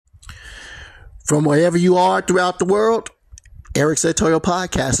From wherever you are throughout the world, Eric's Editorial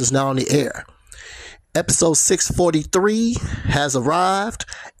Podcast is now on the air. Episode 643 has arrived,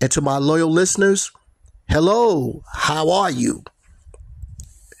 and to my loyal listeners, hello, how are you?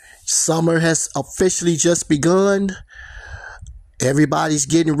 Summer has officially just begun. Everybody's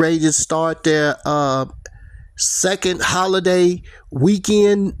getting ready to start their second holiday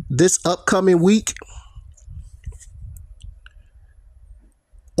weekend this upcoming week.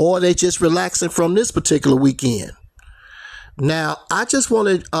 Or they just relaxing from this particular weekend. Now, I just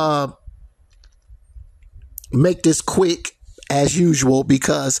want to make this quick as usual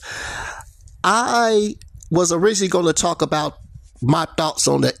because I was originally going to talk about my thoughts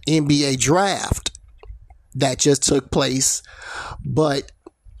on the NBA draft that just took place, but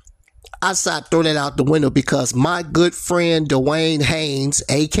I decided to throw that out the window because my good friend Dwayne Haynes,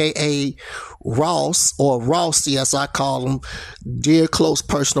 aka Ross, or Rossy as I call him, dear close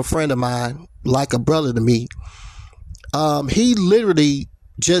personal friend of mine, like a brother to me, he literally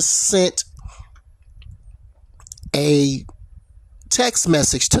just sent a text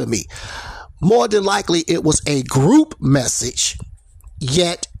message to me. More than likely it was a group message,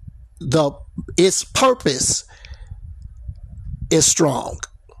 yet its purpose is strong.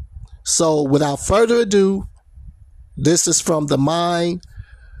 So without further ado, this is from the mind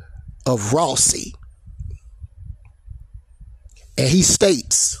of Rossy. And he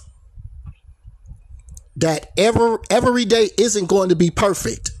states that every day isn't going to be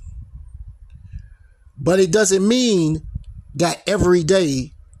perfect. But it doesn't mean that every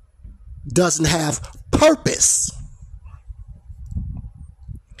day doesn't have purpose.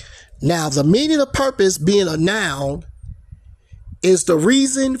 Now, the meaning of purpose being a noun is the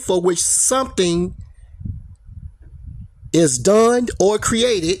reason for which something is done or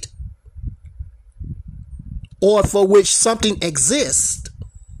created, or for which something exists.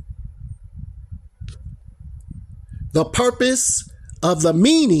 The purpose of the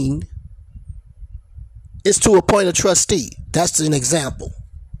meaning is to appoint a trustee. That's an example.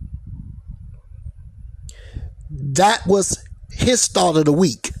 That was his thought of the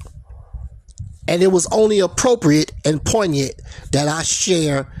week. And it was only appropriate and poignant that I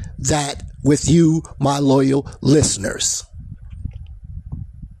share that with you, my loyal listeners.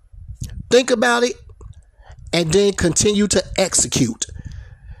 Think about it and then continue to execute.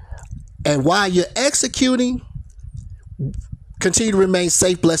 And while you're executing, continue to remain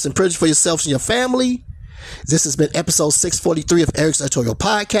safe, blessed, and privileged for yourselves and your family. This has been episode 643 of Eric's Editorial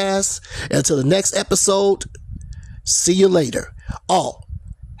Podcast. And until the next episode, see you later. Oh,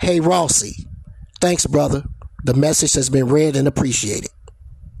 hey, Rossy. Thanks, brother. The message has been read and appreciated.